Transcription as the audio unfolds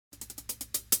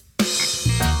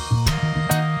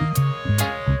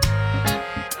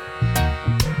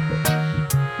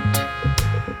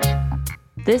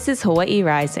This is Hawaiʻi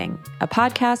Rising, a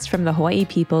podcast from the Hawaiʻi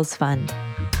People's Fund.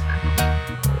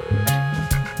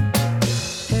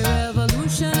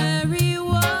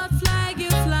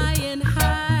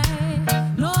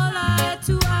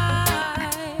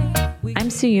 I'm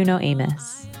Suyuno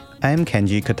Amos. I'm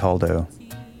Kenji Cataldo.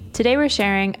 Today we're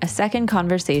sharing a second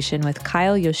conversation with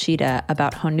Kyle Yoshida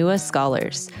about Honua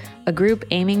Scholars, a group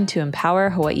aiming to empower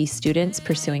Hawaii students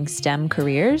pursuing STEM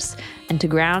careers and to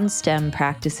ground STEM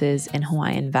practices in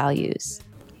Hawaiian values.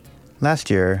 Last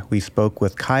year, we spoke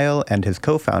with Kyle and his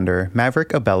co-founder,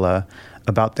 Maverick Abella,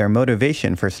 about their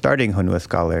motivation for starting Honua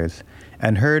Scholars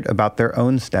and heard about their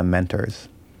own STEM mentors.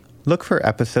 Look for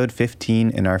episode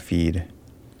 15 in our feed.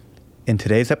 In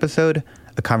today's episode,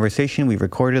 a conversation we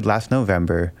recorded last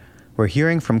November, we're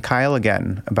hearing from Kyle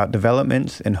again about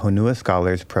developments in Honua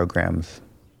Scholars programs.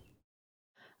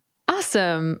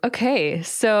 Awesome. Okay,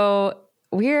 so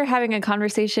we're having a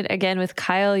conversation again with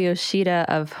Kyle Yoshida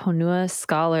of Honua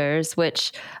Scholars,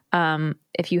 which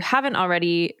if you haven't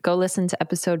already, go listen to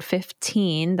episode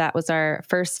 15. That was our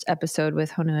first episode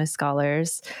with Honua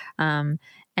Scholars. And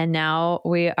now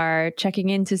we are checking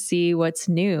in to see what's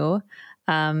new.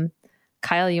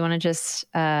 Kyle, you want to just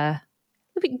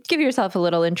give yourself a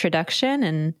little introduction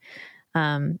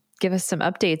and give us some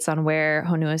updates on where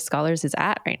Honua Scholars is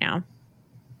at right now?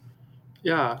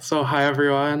 Yeah, so hi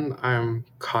everyone, I'm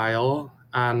Kyle,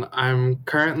 and I'm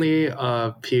currently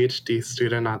a PhD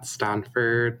student at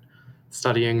Stanford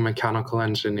studying mechanical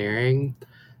engineering.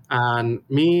 And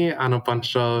me and a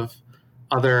bunch of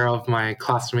other of my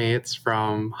classmates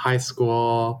from high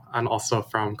school and also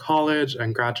from college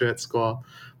and graduate school,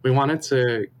 we wanted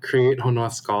to create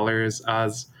Honua Scholars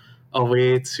as a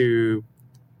way to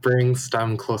bring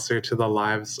STEM closer to the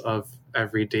lives of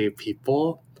everyday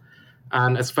people,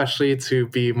 and especially to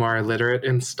be more literate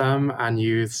in STEM and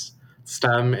use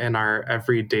STEM in our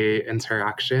everyday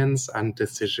interactions and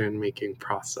decision-making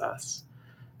process.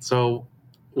 So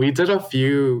we did a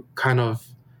few kind of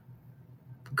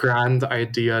grand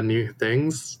idea new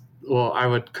things. Well, I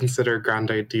would consider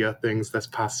grand idea things this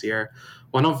past year.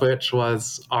 One of which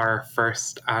was our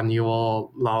first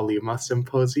annual Laulima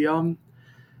Symposium.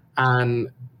 And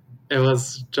it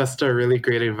was just a really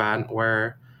great event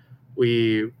where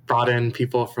we brought in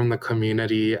people from the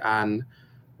community and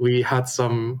we had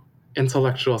some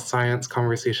intellectual science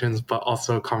conversations, but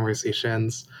also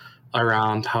conversations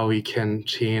around how we can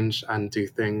change and do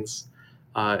things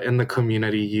in the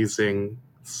community using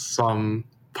some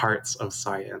parts of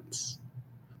science.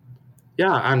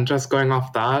 Yeah, and just going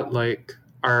off that,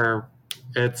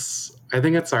 I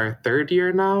think it's our third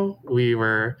year now. We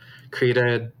were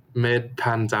created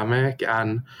mid-pandemic,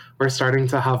 and we're starting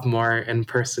to have more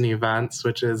in-person events,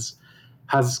 which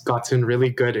has gotten really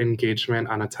good engagement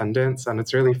and attendance, and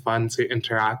it's really fun to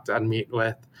interact and meet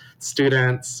with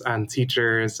students and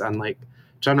teachers and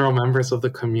general members of the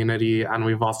community. And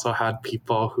we've also had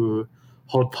people who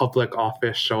hold public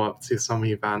office show up to some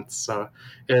events. So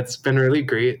it's been really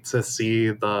great to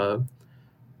see the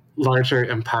larger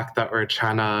impact that we're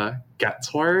trying to get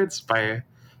towards by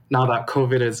now that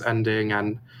COVID is ending,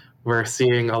 and we're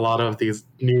seeing a lot of these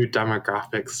new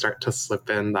demographics start to slip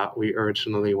in that we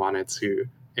originally wanted to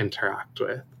interact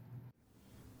with.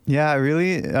 Yeah, I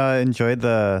really enjoyed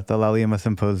the Laulima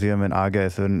Symposium in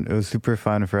August, and it was super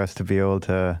fun for us to be able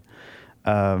to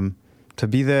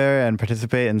be there and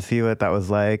participate and see what that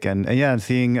was like. And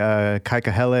seeing Kai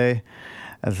Kahele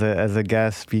as a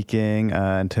guest speaking,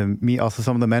 and to meet also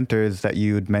some of the mentors that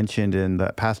you'd mentioned in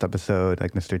the past episode,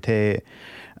 like Mr. Tate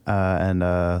and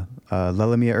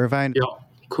Lelemia Irvine. Yeah,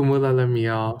 Kumu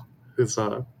Lelemia, who's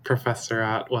a professor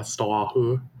at West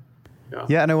Oahu.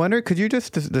 Yeah, and I wonder, could you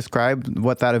just describe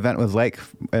what that event was like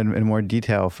in more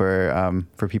detail for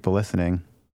people listening?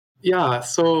 Yeah,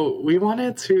 so we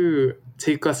wanted to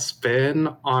take a spin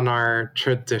on our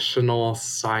traditional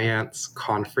science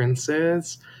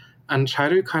conferences and try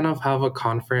to kind of have a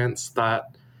conference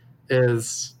that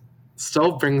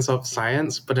still brings up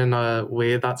science, but in a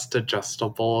way that's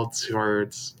digestible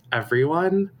towards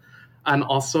everyone. And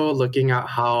also looking at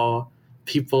how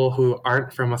people who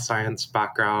aren't from a science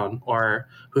background or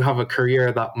who have a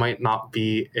career that might not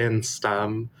be in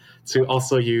STEM to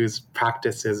also use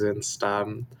practices in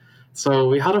STEM. So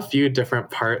we had a few different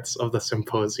parts of the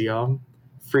symposium.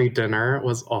 Free dinner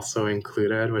was also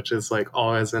included, which is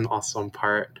always an awesome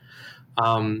part.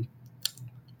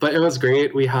 But it was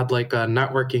great. We had a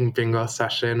networking bingo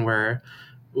session where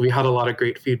we had a lot of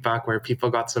great feedback where people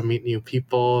got to meet new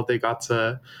people.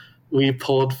 We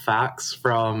pulled facts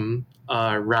from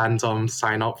random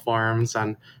sign-up forms,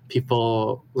 and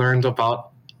people learned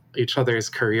about each other's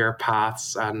career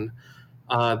paths and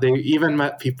They even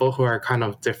met people who are kind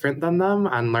of different than them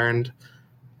and learned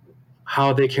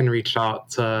how they can reach out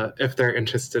to if they're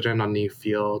interested in a new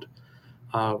field.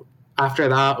 Uh, After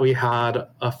that, we had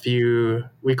a few,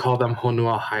 we call them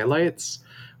Honua highlights,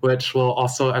 which will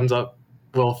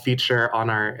feature on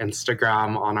our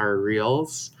Instagram, on our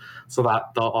reels, so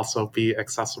that they'll also be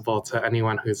accessible to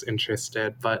anyone who's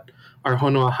interested. But our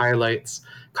Honua highlights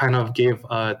kind of gave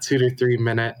a 2 to 3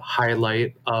 minute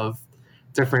highlight of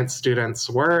different students'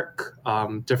 work,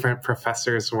 different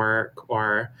professors' work,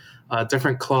 or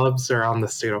different clubs around the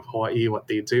state of Hawaii, what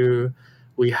they do.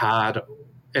 We had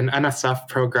an NSF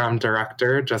program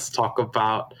director just talk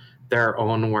about their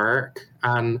own work.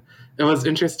 And it was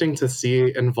interesting to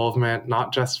see involvement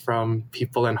not just from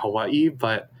people in Hawaii,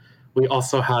 but we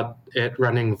also had it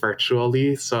running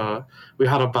virtually. So we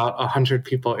had about 100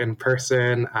 people in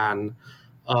person and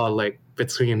like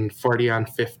between 40 and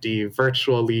 50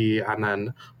 virtually, and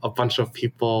then a bunch of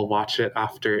people watch it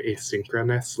after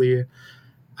asynchronously.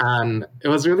 And it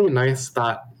was really nice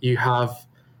that you have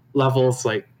levels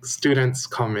like students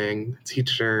coming,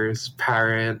 teachers,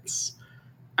 parents,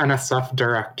 NSF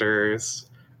directors.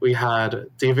 We had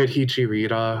David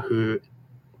Hijirita, who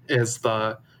is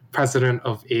the president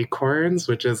of Acorns,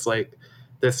 which is like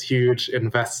this huge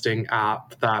investing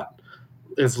app that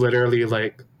is literally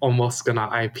like almost gonna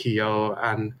IPO.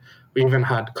 And we even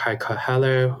had Kai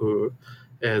Kahele, who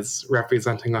is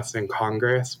representing us in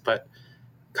Congress, but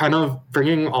kind of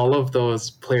bringing all of those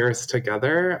players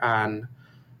together and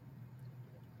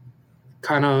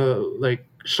kind of like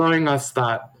showing us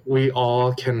that we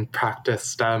all can practice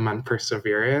STEM and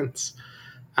perseverance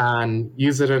and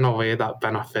use it in a way that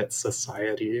benefits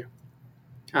society.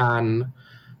 And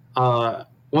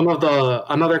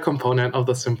another component of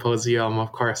the symposium,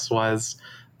 of course, was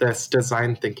this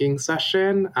design thinking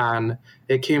session, and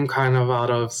it came kind of out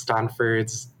of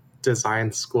Stanford's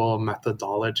design school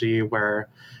methodology, where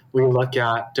we look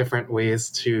at different ways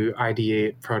to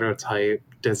ideate, prototype,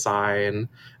 design,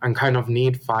 and kind of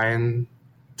find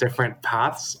different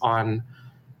paths on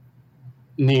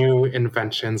new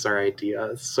inventions or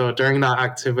ideas. So during that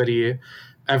activity,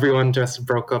 everyone just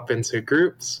broke up into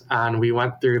groups, and we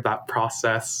went through that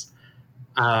process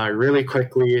really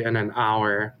quickly in an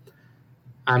hour.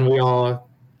 And we all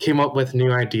came up with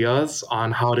new ideas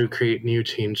on how to create new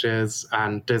changes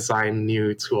and design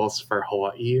new tools for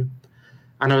Hawaii.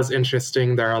 And it was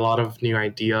interesting. There are a lot of new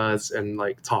ideas and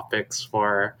like topics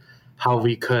for how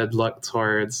we could look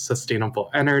towards sustainable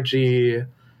energy,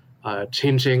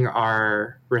 changing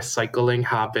our recycling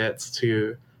habits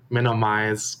to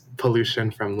minimize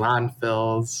pollution from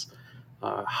landfills,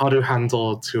 how to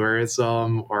handle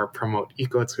tourism or promote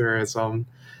ecotourism.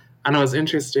 And it was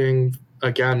interesting,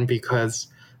 again, because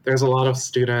there's a lot of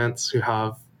students who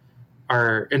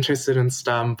are interested in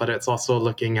STEM, but it's also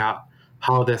looking at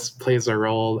how this plays a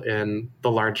role in the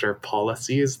larger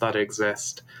policies that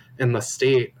exist in the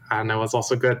state. And it was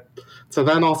also good to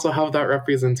then also have that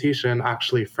representation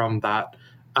actually from that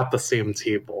at the same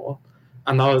table.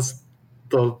 And that was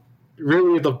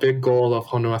really the big goal of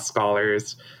Honua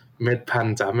Scholars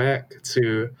mid-pandemic,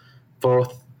 to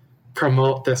both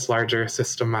promote this larger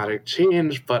systematic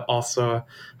change, but also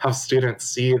have students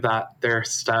see that they're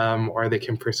STEM, or they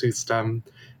can pursue STEM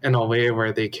in a way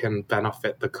where they can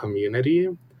benefit the community.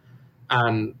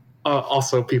 And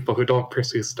also people who don't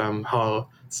pursue STEM, how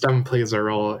STEM plays a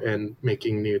role in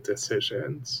making new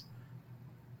decisions.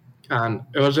 And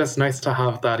it was just nice to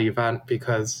have that event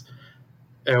because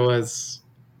it was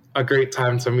a great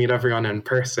time to meet everyone in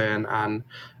person. And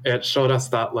it showed us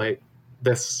that like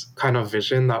this kind of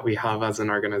vision that we have as an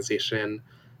organization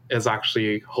is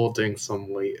actually holding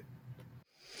some weight.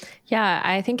 Yeah,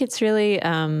 I think it's really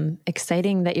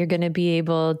exciting that you're going to be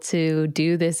able to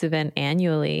do this event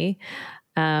annually.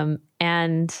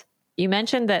 And you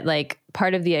mentioned that like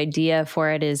part of the idea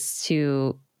for it is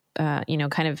to,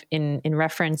 kind of in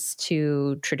reference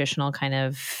to traditional kind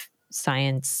of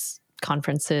science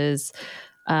conferences,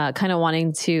 kind of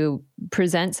wanting to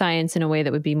present science in a way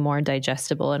that would be more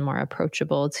digestible and more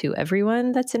approachable to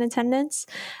everyone that's in attendance.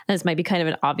 And this might be kind of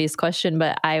an obvious question,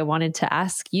 but I wanted to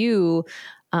ask you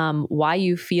why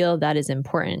you feel that is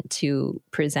important to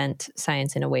present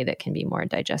science in a way that can be more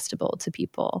digestible to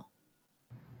people.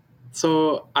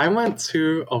 So I went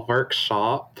to a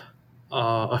workshop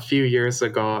a few years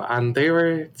ago, and they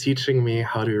were teaching me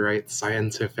how to write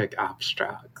scientific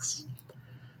abstracts.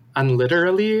 And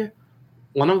literally,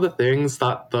 one of the things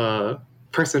that the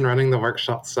person running the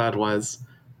workshop said was,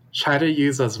 try to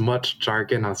use as much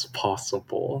jargon as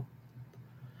possible.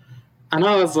 And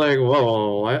I was like,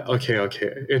 whoa, what?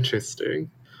 Okay, interesting.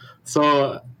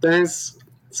 So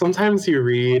sometimes you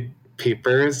read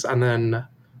papers, and then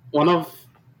one of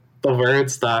the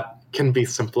words that can be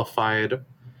simplified,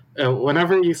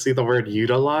 whenever you see the word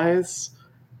utilize,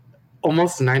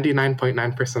 almost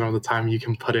 99.9% of the time you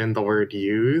can put in the word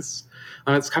use.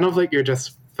 And it's kind of like you're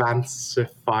just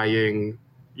fancifying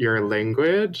your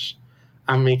language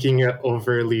and making it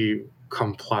overly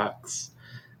complex.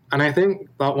 And I think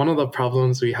that one of the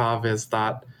problems we have is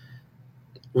that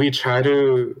we try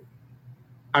to,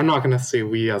 I'm not going to say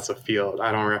we as a field,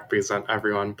 I don't represent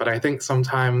everyone, but I think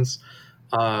sometimes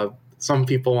some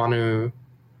people want to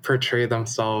portray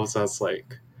themselves as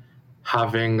like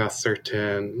having a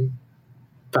certain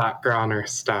background or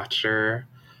stature,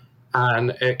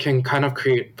 and it can kind of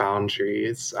create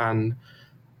boundaries. And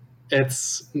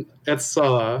it's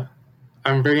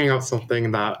I'm bringing up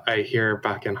something that I hear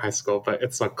back in high school, but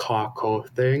it's a kako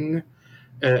thing.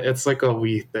 It's like a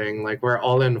we thing. Like we're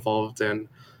all involved in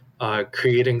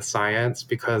creating science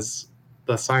because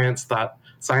the science that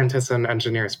scientists and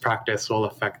engineers practice will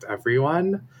affect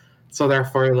everyone. So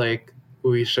therefore, like,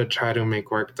 we should try to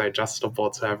make work digestible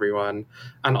to everyone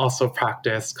and also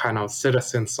practice kind of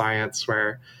citizen science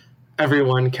where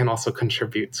everyone can also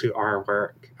contribute to our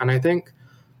work. And I think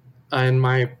in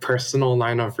my personal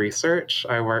line of research,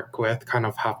 I work with kind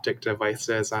of haptic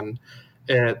devices, and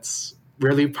it's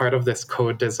really part of this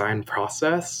code design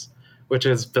process, which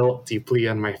is built deeply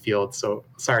in my field. So,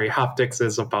 sorry, haptics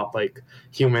is about like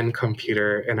human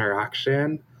computer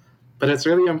interaction, but it's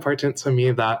really important to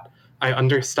me that I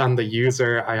understand the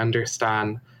user, I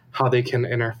understand how they can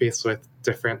interface with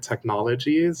different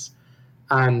technologies,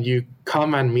 and you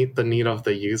come and meet the need of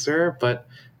the user, but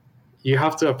you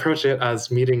have to approach it as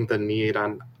meeting the need.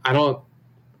 And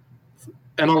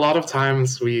and a lot of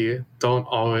times we don't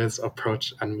always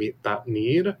approach and meet that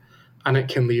need, and it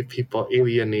can leave people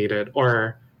alienated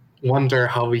or wonder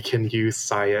how we can use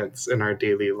science in our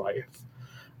daily life.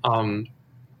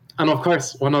 And of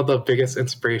course, one of the biggest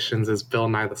inspirations is Bill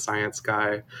Nye the Science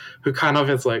Guy, who kind of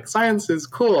is like, science is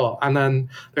cool. And then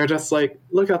they're just like,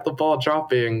 look at the ball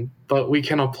dropping, but we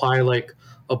can apply like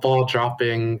a ball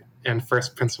dropping and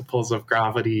first principles of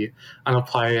gravity and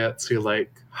apply it to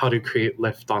like how to create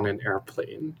lift on an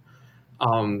airplane.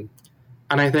 And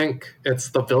I think it's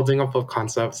the building up of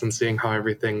concepts and seeing how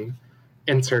everything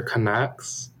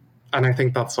interconnects. And I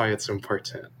think that's why it's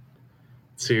important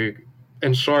to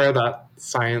ensure that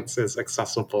science is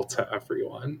accessible to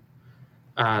everyone.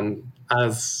 And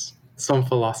as some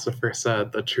philosopher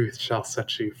said, the truth shall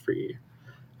set you free.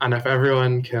 And if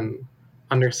everyone can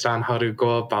understand how to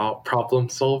go about problem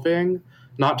solving,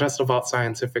 not just about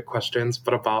scientific questions,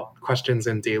 but about questions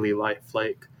in daily life,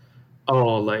 like,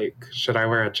 oh, like, should I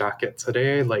wear a jacket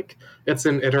today? Like, it's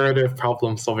an iterative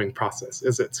problem solving process.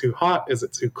 Is it too hot? Is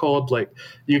it too cold? Like,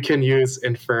 you can use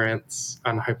inference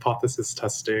and hypothesis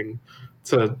testing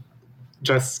to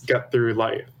just get through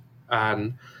life.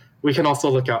 And we can also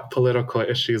look at political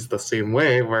issues the same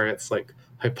way, where it's like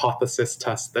hypothesis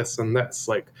test this and this.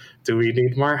 Like, do we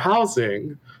need more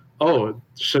housing? Oh,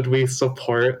 should we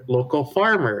support local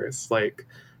farmers? Like,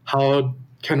 how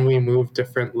can we move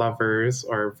different levers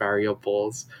or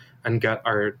variables and get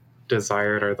our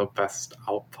desired or the best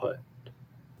output?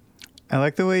 I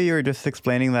like the way you were just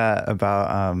explaining that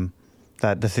about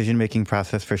that decision-making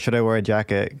process for should I wear a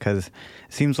jacket, because it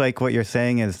seems like what you're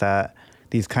saying is that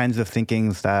these kinds of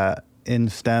thinkings that in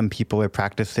STEM people are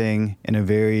practicing in a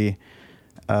very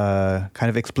kind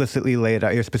of explicitly laid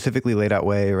out, or specifically laid out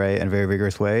way, right, in a very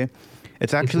rigorous way.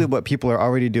 It's actually what people are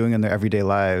already doing in their everyday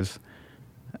lives.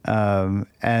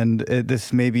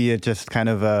 This may be just kind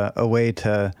of a way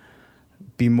to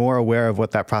be more aware of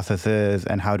what that process is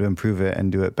and how to improve it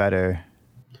and do it better.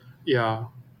 Yeah,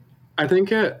 I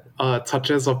think it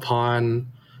touches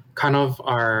upon kind of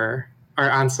our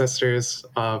ancestors'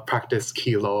 practice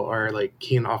kilo, or like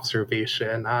keen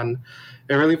observation, and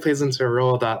it really plays into a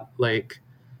role that, like,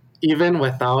 even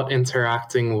without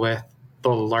interacting with the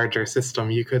larger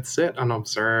system, you could sit and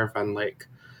observe and like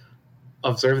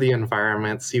observe the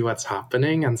environment, see what's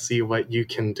happening, and see what you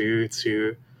can do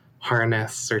to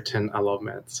harness certain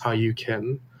elements, how you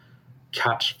can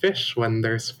catch fish when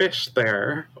there's fish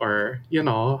there, or, you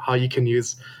know, how you can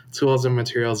use tools and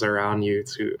materials around you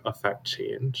to affect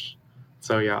change.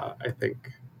 So yeah, I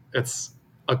think it's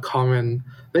a common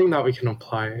thing that we can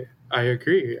apply. I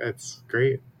agree. It's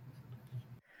great.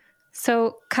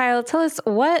 So Kyle, tell us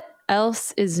what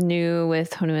else is new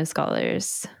with Honua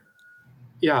Scholars?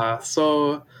 Yeah,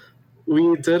 so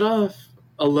we did a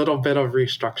little bit of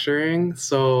restructuring.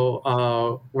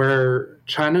 So we're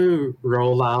trying to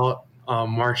roll out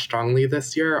more strongly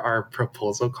this year our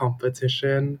proposal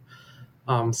competition.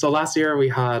 So last year we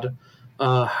had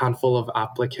a handful of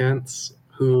applicants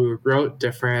who wrote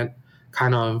different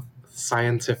kind of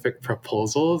scientific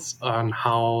proposals on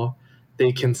how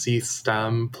they can see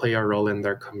STEM play a role in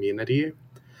their community.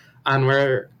 And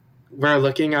we're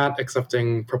looking at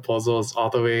accepting proposals all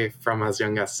the way from as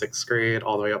young as 6th grade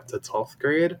all the way up to 12th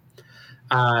grade.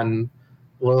 And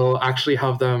we'll actually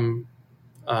have them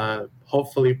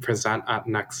hopefully present at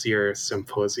next year's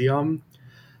symposium.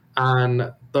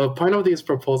 And the point of these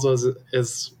proposals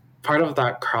is part of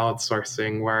that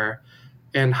crowdsourcing, where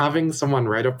in having someone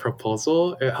write a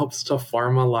proposal, it helps to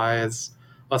formalize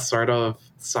a sort of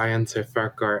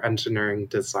scientific or engineering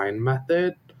design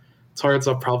method towards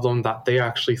a problem that they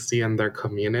actually see in their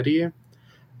community.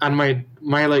 And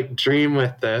my like dream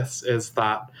with this is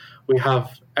that we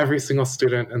have every single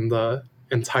student in the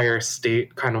entire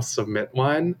state kind of submit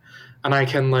one, and I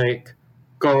can like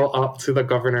go up to the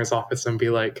governor's office and be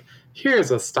like, here's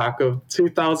a stack of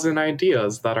 2,000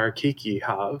 ideas that our Keiki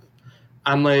have.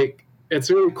 And like, it's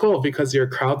really cool because you're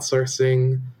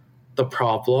crowdsourcing the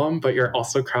problem, but you're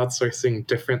also crowdsourcing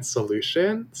different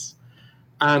solutions.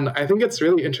 And I think it's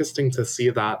really interesting to see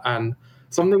that. And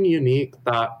something unique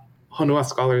that Honua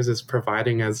Scholars is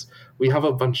providing is we have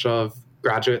a bunch of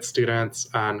graduate students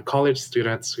and college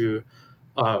students who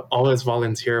always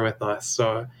volunteer with us.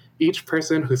 So each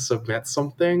person who submits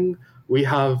something, we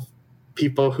have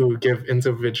people who give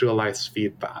individualized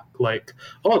feedback, like,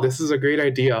 oh, this is a great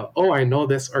idea. Oh, I know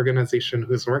this organization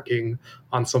who's working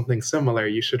on something similar.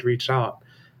 You should reach out.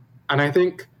 And I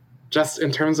think just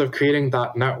in terms of creating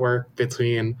that network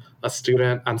between a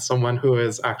student and someone who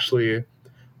is actually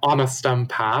on a STEM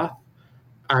path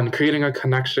and creating a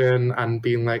connection and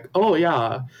being like, oh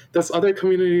yeah, this other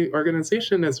community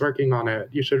organization is working on it.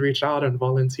 You should reach out and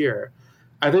volunteer.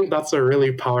 I think that's a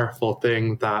really powerful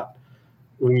thing that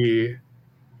we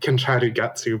can try to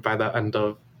get to by the end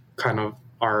of kind of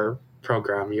our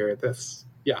program year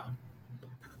Yeah,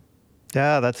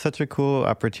 that's such a cool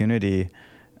opportunity.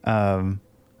 And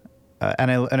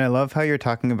I love how you're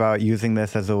talking about using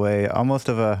this as a way almost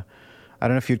of a, I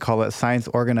don't know if you'd call it science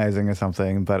organizing or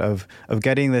something, but of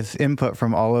getting this input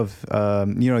from all of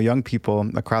young people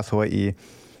across Hawaii,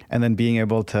 and then being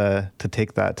able to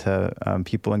take that to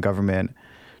people in government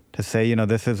to say,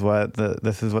 this is what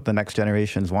the next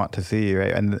generations want to see,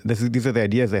 right? And these are the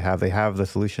ideas they have. They have the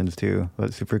solutions too.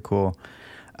 That's super cool.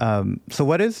 So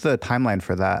what is the timeline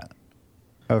for that?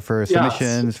 For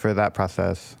submissions, for that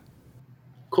process?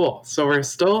 Cool. So we're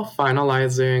still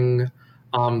finalizing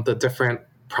the different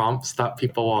prompts that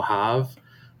people will have.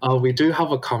 We do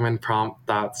have a common prompt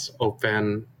that's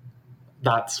open,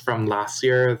 that's from last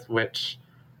year, which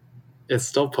is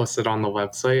still posted on the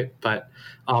website, but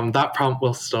that prompt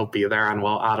will still be there and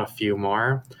we'll add a few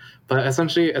more. But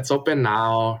essentially it's open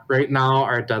now. Right now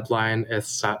our deadline is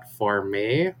set for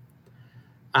May,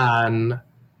 and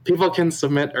people can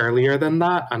submit earlier than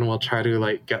that, and we'll try to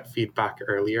like get feedback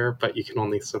earlier, but you can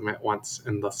only submit once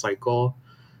in the cycle.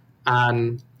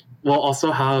 And we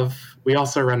also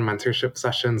run mentorship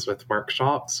sessions with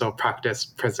workshops, so practice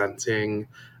presenting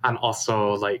and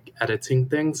also like editing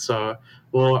things. So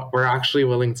we're actually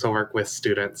willing to work with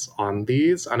students on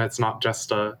these, and it's not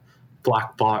just a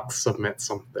black box submit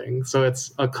something. So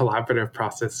it's a collaborative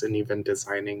process in even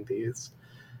designing these.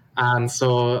 And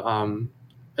so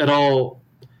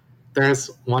there's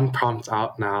one prompt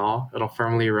out now. It'll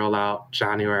formally roll out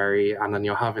January, and then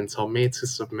you'll have until May to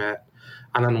submit.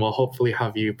 And then we'll hopefully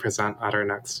have you present at our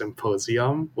next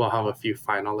symposium. We'll have a few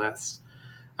finalists.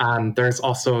 And there's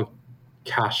also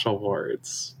cash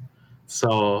awards.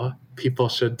 So people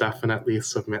should definitely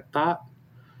submit that.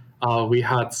 We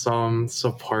had some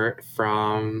support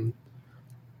from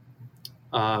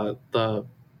the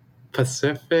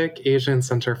Pacific Asian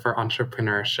Center for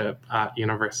Entrepreneurship at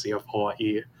University of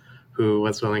Hawaii, who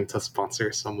was willing to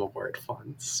sponsor some award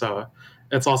funds. So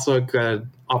it's also a good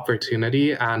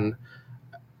opportunity, and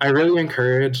I really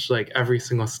encourage like every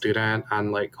single student,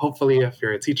 and like hopefully if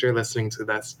you're a teacher listening to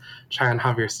this, try and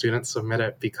have your students submit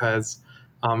it, because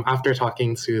after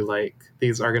talking to like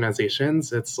these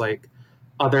organizations, it's like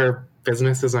other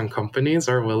businesses and companies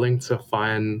are willing to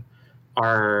fund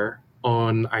our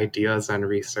own ideas and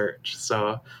research.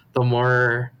 So the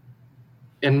more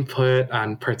input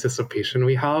and participation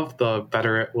we have, the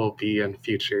better it will be in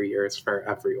future years for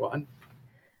everyone.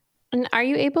 And are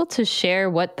you able to share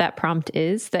what that prompt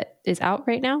is that is out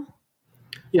right now?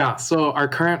 Yeah, so our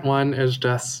current one is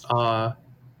just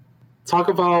talk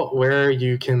about where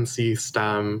you can see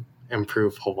STEM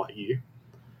improve Hawaii.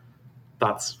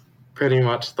 That's pretty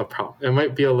much the prompt. It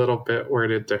might be a little bit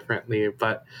worded differently,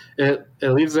 but it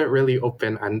leaves it really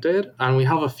open-ended. And we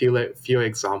have a few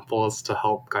examples to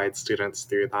help guide students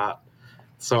through that.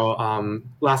 So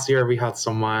last year we had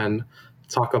someone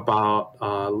talk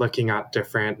about looking at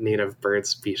different native bird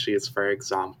species, for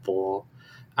example,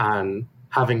 and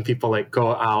having people like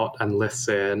go out and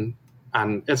listen.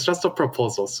 And it's just a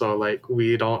proposal, so like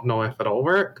we don't know if it'll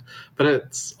work, but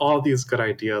it's all these good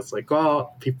ideas. Like go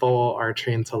out, people are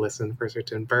trained to listen for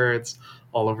certain birds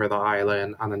all over the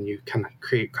island, and then you can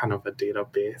create kind of a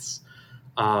database.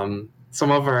 Some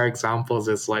of our examples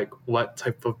is like what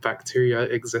type of bacteria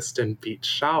exist in beach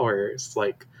showers,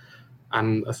 like,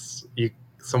 and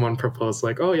someone proposed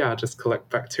like, oh yeah, just collect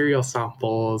bacterial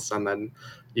samples and then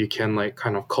you can like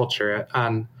kind of culture it.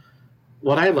 And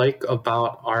what I like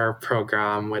about our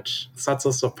program, which sets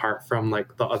us apart from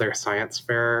like the other science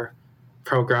fair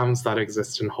programs that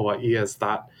exist in Hawaii, is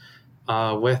that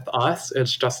with us,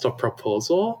 it's just a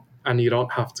proposal and you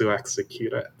don't have to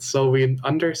execute it. So we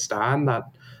understand that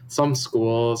some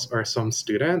schools or some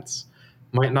students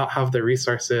might not have the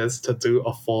resources to do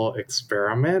a full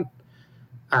experiment.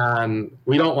 And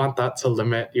we don't want that to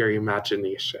limit your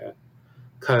imagination.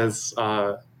 Because,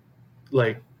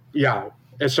 yeah,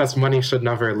 it's just money should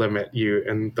never limit you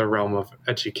in the realm of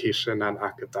education and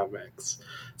academics.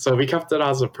 So we kept it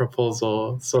as a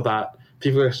proposal so that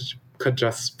people could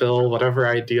just spill whatever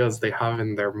ideas they have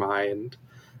in their mind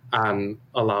and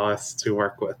allow us to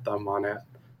work with them on it.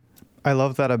 I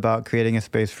love that about creating a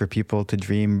space for people to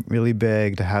dream really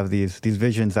big, to have these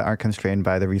visions that aren't constrained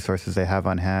by the resources they have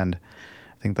on hand.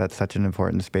 I think that's such an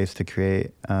important space to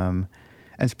create. And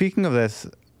speaking of this,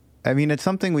 I mean, it's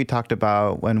something we talked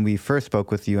about when we first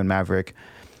spoke with you and Maverick,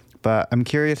 but I'm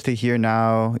curious to hear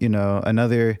now, you know,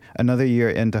 another year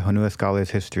into Honua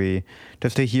Scholars history,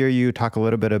 just to hear you talk a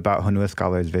little bit about Honua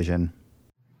Scholars' vision.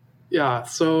 Yeah,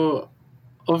 so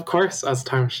of course, as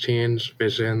times change,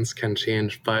 visions can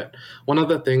change, but one of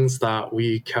the things that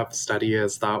we kept steady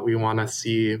is that we want to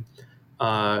see,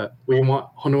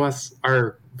 Honua's,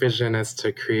 our vision is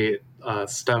to create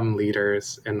STEM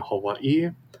leaders in Hawaii.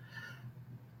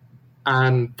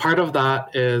 And part of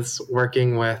that is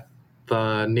working with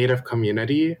the Native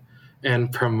community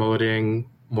and promoting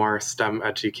more STEM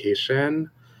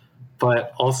education,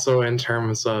 but also in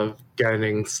terms of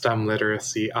getting STEM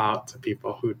literacy out to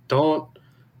people who don't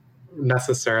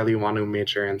necessarily want to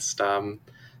major in STEM,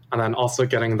 and then also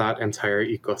getting that entire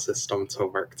ecosystem to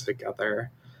work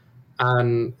together.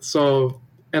 And so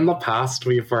in the past,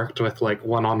 we've worked with like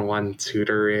one-on-one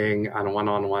tutoring and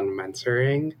one-on-one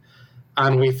mentoring.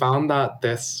 And we found that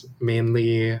this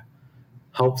mainly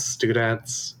helps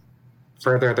students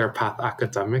further their path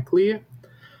academically.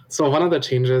 So one of the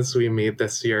changes we made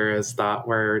this year is that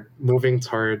we're moving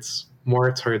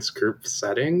more towards group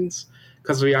settings,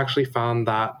 because we actually found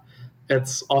that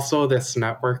it's also this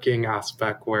networking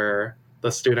aspect where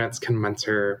the students can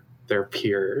mentor their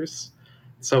peers.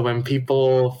 So when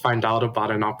people find out about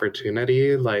an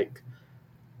opportunity, like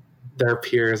their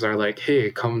peers are like, hey,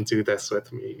 come do this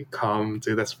with me, come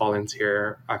do this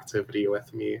volunteer activity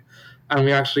with me. And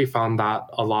we actually found that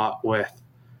a lot with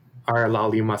our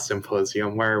Laulima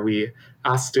Symposium, where we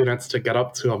ask students to get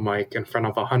up to a mic in front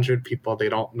of 100 people they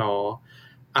don't know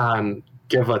and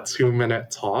give a 2-minute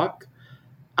talk.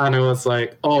 And it was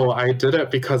like, oh, I did it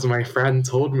because my friend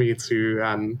told me to.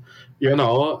 And, you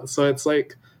know, so it's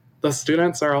like the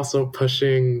students are also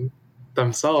pushing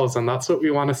themselves. And that's what we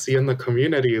want to see in the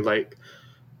community, like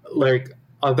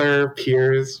other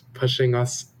peers pushing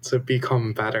us to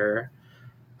become better.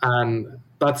 And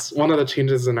that's one of the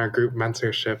changes in our group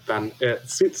mentorship. And it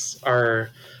suits our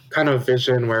kind of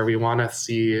vision where we want to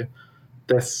see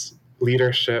this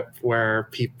leadership where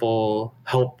people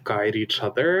help guide each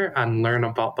other and learn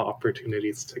about the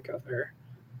opportunities together.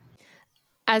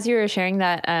 As you were sharing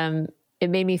that, it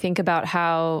made me think about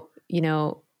how, you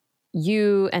know,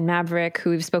 you and Maverick, who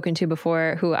we've spoken to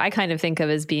before, who I kind of think of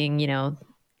as being, you know,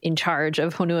 in charge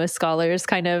of Honua Scholars,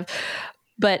 kind of,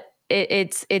 but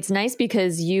it's nice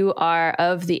because you are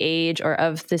of the age or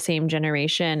of the same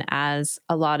generation as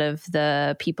a lot of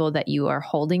the people that you are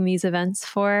holding these events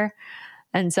for.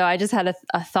 And so I just had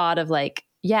a thought of like,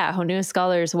 yeah, Honua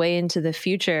Scholars way into the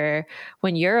future,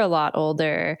 when you're a lot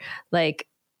older, like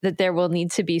that there will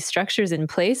need to be structures in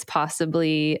place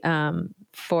possibly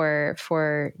for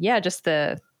just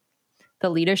the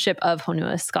leadership of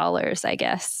Honua Scholars, I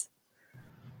guess.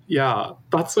 Yeah,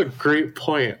 that's a great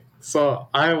point. So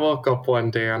I woke up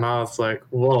one day and I was like,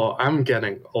 whoa, I'm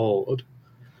getting old.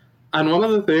 And one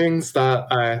of the things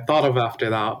that I thought of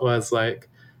after that was like,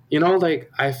 you know,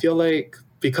 like I feel like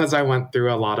because I went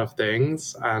through a lot of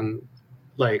things and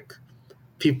like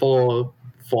people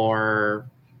for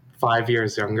 5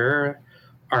 years younger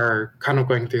are kind of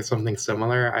going through something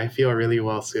similar, I feel really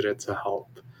well suited to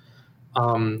help.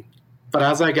 But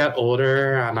as I get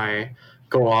older and I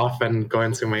go off and go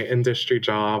into my industry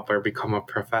job or become a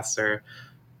professor,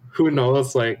 who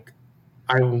knows, like,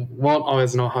 I won't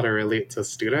always know how to relate to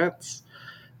students.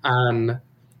 And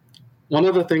one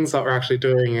of the things that we're actually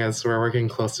doing is we're working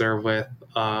closer with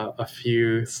a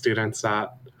few students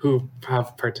who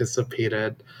have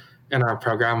participated in our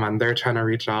program, and they're trying to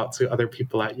reach out to other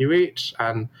people at UH,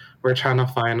 and we're trying to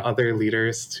find other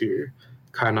leaders to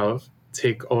kind of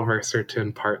take over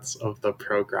certain parts of the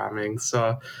programming.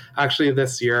 So actually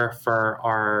this year for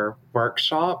our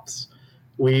workshops,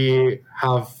 we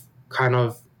have kind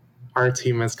of, our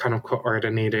team is kind of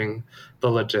coordinating the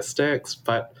logistics,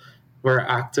 but we're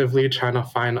actively trying to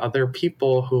find other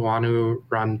people who want to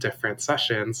run different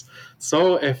sessions.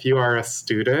 So if you are a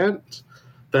student,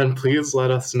 then please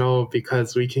let us know,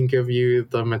 because we can give you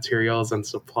the materials and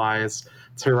supplies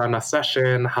to run a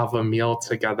session, have a meal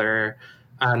together,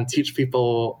 and teach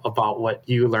people about what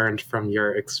you learned from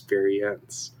your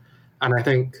experience. And I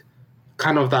think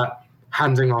kind of that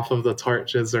handing off of the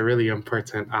torch is a really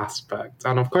important aspect.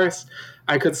 And of course,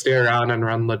 I could stay around and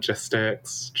run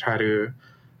logistics, try to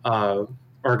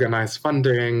organize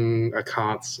funding,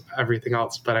 accounts, everything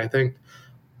else. But I think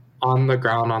on the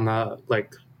ground, on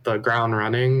the ground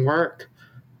running work,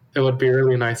 it would be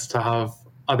really nice to have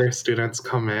other students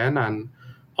come in and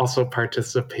also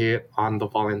participate on the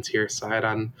volunteer side.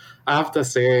 And I have to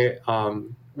say,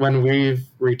 when we've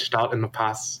reached out in the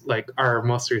past, like our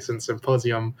most recent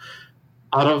symposium,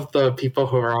 out of the people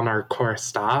who are on our core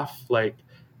staff, like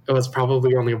it was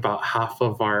probably only about half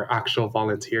of our actual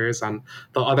volunteers, and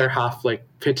the other half like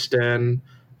pitched in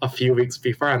a few weeks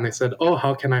before, and they said, "Oh,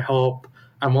 how can I help?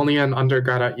 I'm only an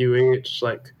undergrad at UH.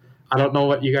 Like, I don't know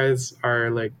what you guys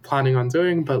are like planning on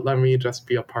doing, but let me just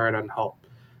be a part and help."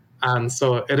 And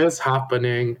so it is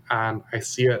happening, and I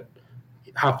see it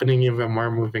happening even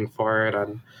more moving forward.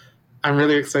 And I'm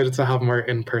really excited to have more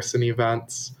in-person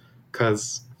events,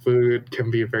 because food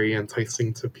can be very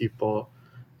enticing to people,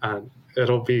 and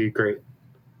it'll be great.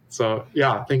 So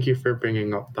yeah, thank you for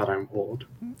bringing up that I'm old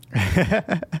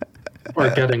or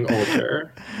getting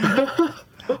older.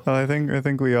 Well, I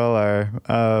think we all are.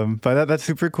 But that's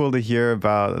super cool to hear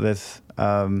about this.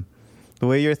 The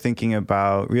way you're thinking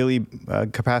about really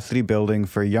capacity building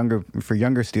for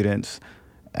younger students,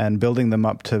 and building them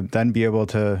up to then be able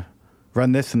to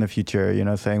run this in the future. You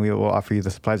know, saying we will offer you the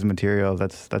supplies and materials.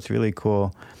 That's really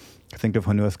cool. I think of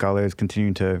Honua Scholars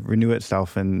continuing to renew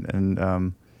itself and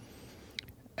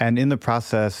in the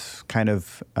process, kind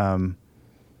of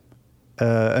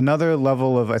another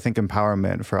level of, I think,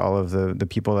 empowerment for all of the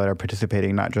people that are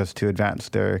participating, not just to advance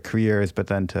their careers, but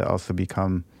then to also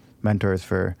become mentors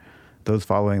for those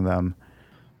following them.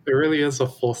 It really is a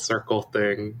full circle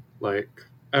thing. Like,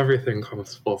 everything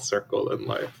comes full circle in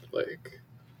life. Like,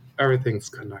 everything's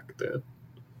connected.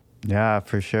 Yeah,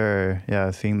 for sure. Yeah,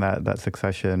 seeing that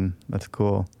succession, that's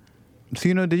cool.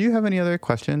 So, did you have any other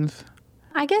questions?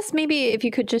 I guess maybe if you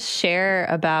could just share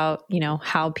about,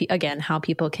 how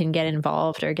people can get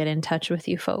involved or get in touch with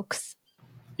you folks.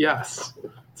 Yes.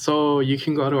 So you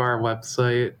can go to our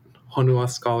website,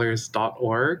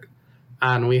 honuascholars.org,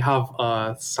 and we have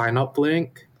a sign-up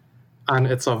link, and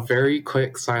it's a very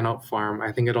quick sign-up form.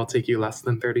 I think it'll take you less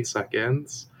than 30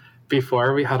 seconds.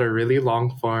 Before, we had a really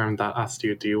long form that asked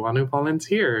you, do you want to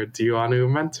volunteer? Do you want to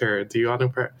mentor? Do you want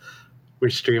to... We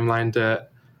streamlined it,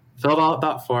 filled out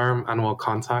that form, and we'll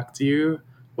contact you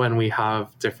when we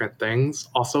have different things.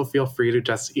 Also, feel free to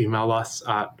just email us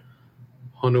at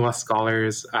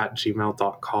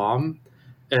honuascholars@gmail.com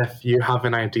if you have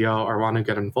an idea or want to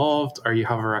get involved, or you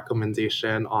have a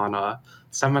recommendation on a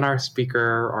seminar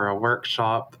speaker or a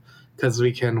workshop, because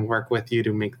we can work with you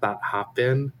to make that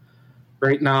happen.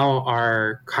 Right now,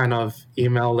 our kind of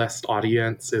email list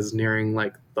audience is nearing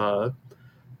like the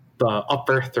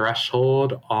upper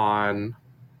threshold on,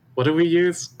 what do we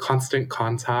use? Constant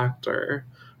Contact or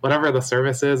whatever the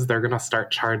service is. They're going to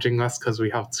start charging us because we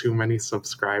have too many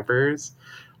subscribers,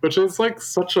 which is like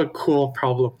such a cool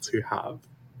problem to have.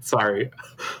 Sorry,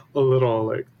 a little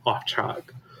like off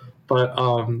track. But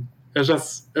it's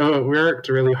just, we worked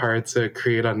really hard to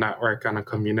create a network and a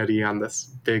community on this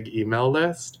big email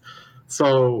list,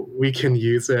 so we can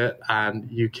use it and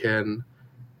you can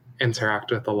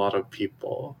interact with a lot of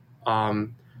people.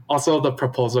 Also, the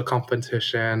proposal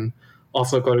competition,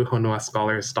 also go to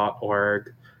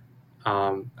honuascholars.org,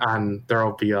 and there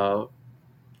will be a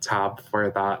tab for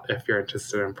that if you're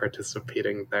interested in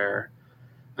participating there.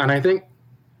 And I think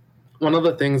one of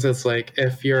the things is, like,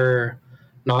 if you're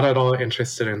not at all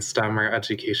interested in STEM or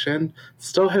education,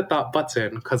 still hit that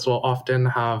button, because we'll often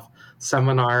have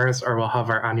seminars, or we'll have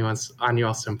our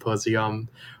annual symposium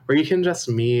where you can just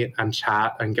meet and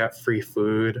chat and get free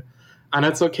food. And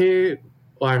it's okay.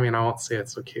 Well, I mean, I won't say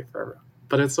it's okay for everyone,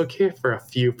 but it's okay for a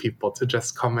few people to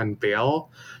just come and bail,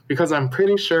 because I'm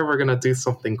pretty sure we're going to do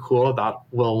something cool that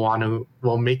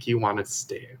will make you want to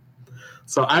stay.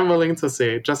 So I'm willing to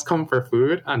say, just come for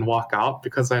food and walk out,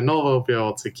 because I know we'll be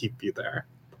able to keep you there.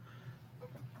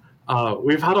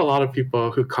 We've had a lot of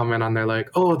people who come in and they're like,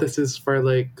 oh, this is for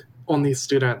like only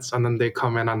students. And then they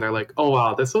come in and they're like, oh,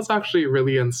 wow, this was actually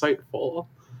really insightful.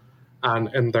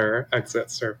 And in their exit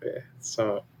survey.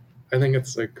 So I think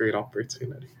it's a great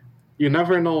opportunity. You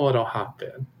never know what'll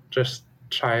happen. Just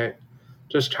try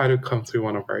to come to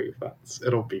one of our events.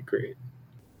 It'll be great.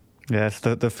 Yes,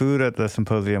 the food at the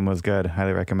symposium was good.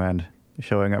 Highly recommend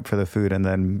showing up for the food and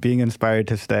then being inspired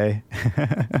to stay.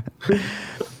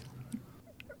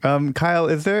 Kyle,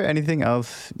 is there anything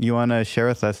else you want to share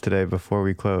with us today before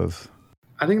we close?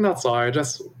 I think that's all. I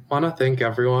just want to thank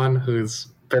everyone who's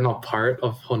been a part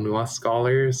of Honua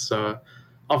Scholars. So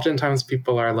oftentimes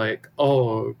people are like,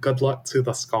 oh, good luck to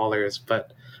the scholars.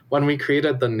 But when we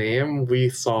created the name, we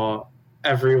saw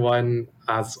everyone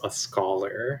as a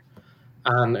scholar.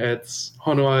 And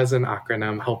Honua is an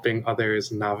acronym, helping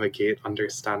others navigate,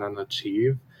 understand, and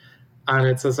achieve. And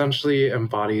it essentially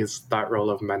embodies that role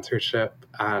of mentorship.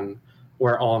 And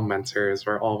we're all mentors.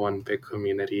 We're all one big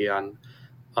community. And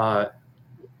our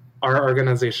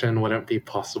organization wouldn't be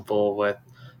possible with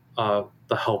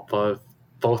the help of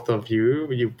both of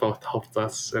you. You both helped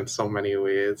us in so many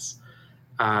ways.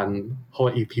 And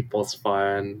Hawaiʻi People's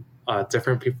Fund,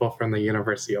 different people from the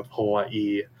University of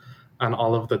Hawaii, and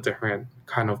all of the different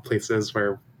kind of places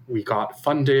where we got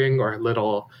funding or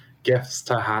little gifts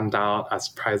to hand out as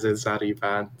prizes at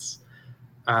events.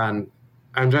 And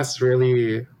I'm just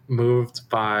really moved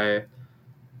by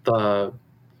the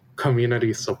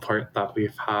community support that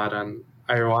we've had, and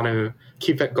I want to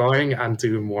keep it going and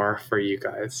do more for you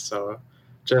guys. So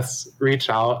just reach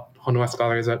out,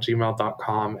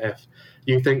 honuascholars@gmail.com, if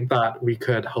you think that we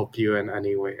could help you in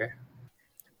any way.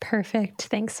 Perfect.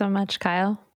 Thanks so much,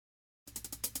 Kyle.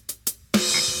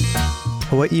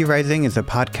 Hawaii Rising is a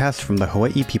podcast from the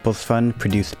Hawaiʻi People's Fund,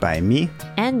 produced by me.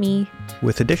 And me.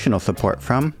 With additional support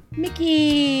from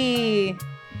Mickey.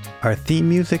 Our theme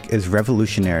music is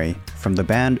Revolutionary from the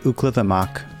band Ukla the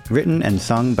Mock, written and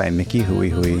sung by Mickey Hui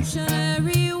Hui.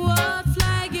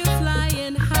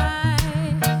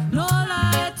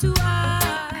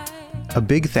 A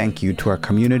big thank you to our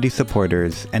community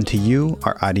supporters and to you,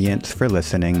 our audience, for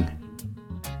listening.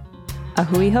 A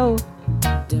hui ho.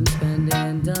 Them spend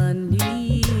and done